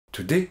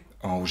Today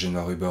on Rouge et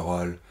Noir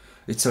Uberall,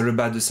 it's all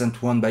about the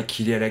Synth-1 by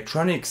Keeley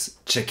Electronics.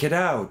 Check it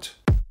out!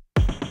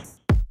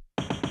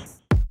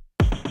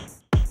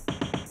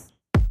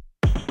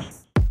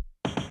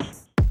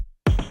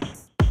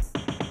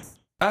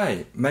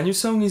 Hi, my new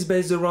song is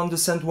based around the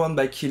Synth-1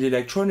 by Keeley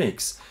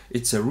Electronics.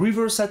 It's a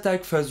reverse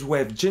attack fuzz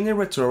wave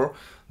generator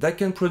that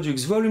can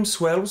produce volume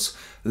swells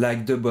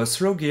like the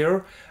Boss low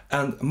gear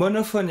and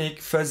monophonic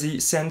fuzzy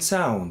synth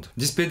sound.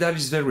 This pedal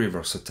is very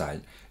versatile.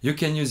 You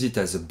can use it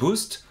as a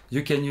boost,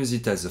 you can use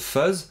it as a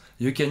fuzz,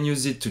 you can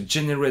use it to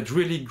generate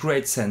really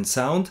great synth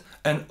sound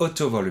and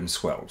auto volume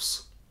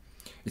swells.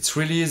 It's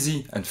really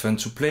easy and fun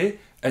to play,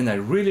 and I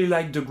really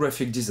like the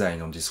graphic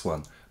design on this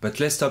one. But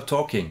let's stop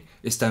talking,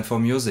 it's time for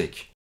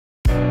music.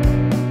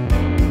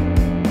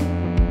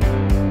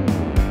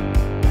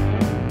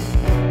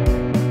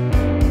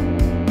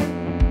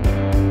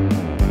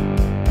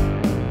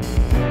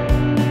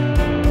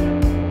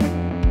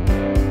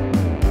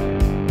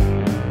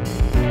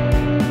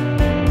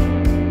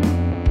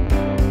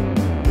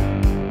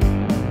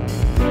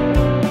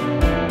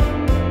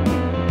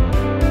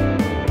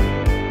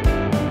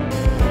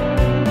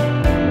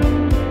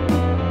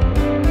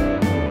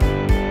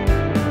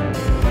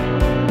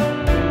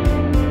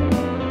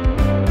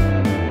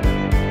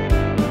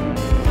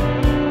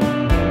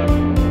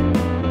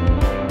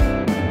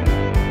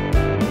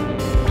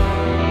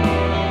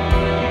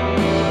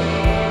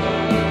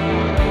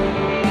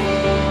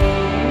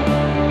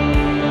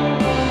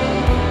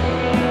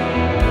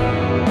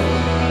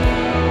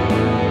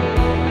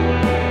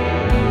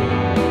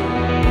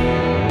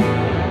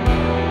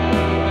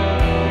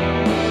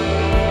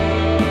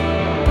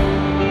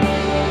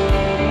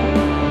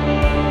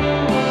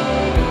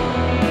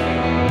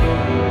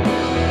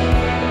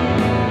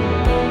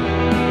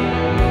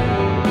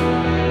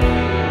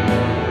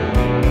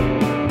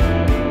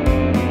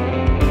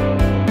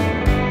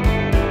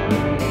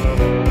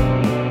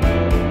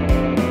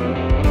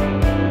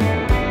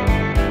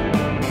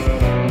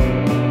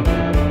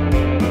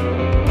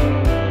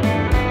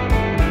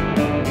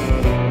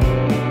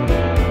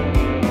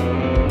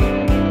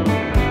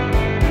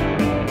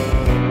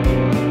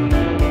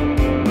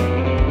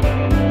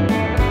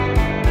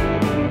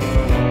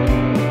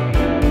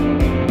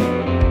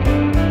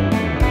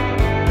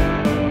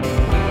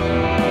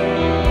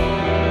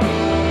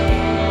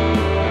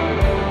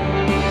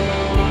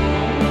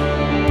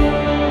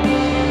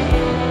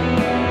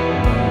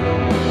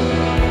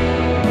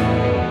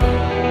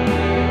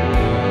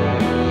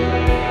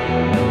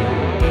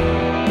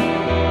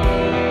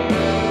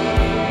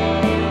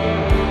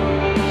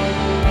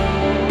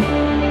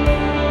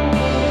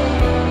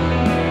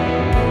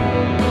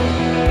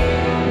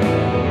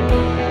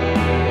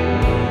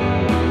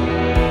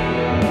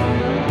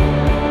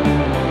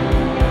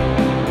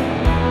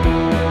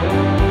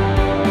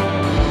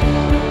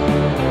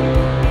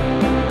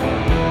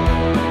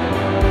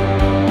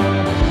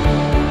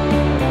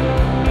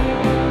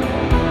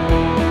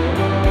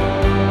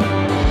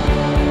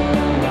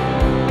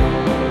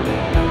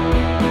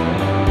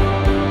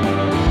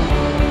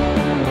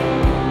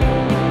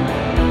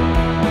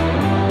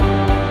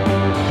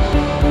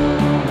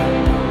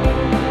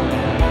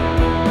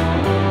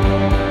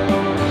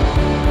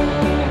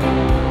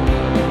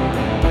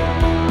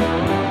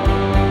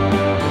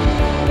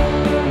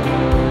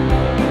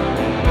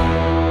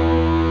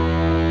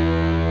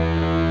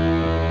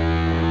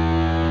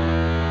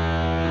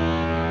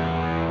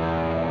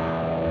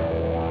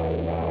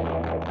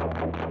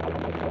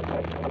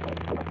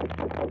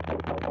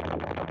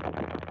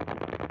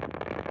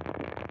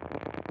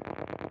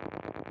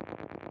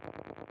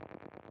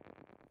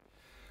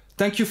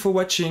 Thank you for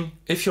watching.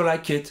 If you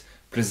like it,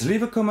 please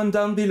leave a comment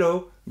down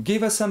below,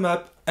 give a thumb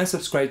up and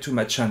subscribe to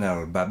my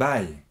channel. Bye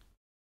bye!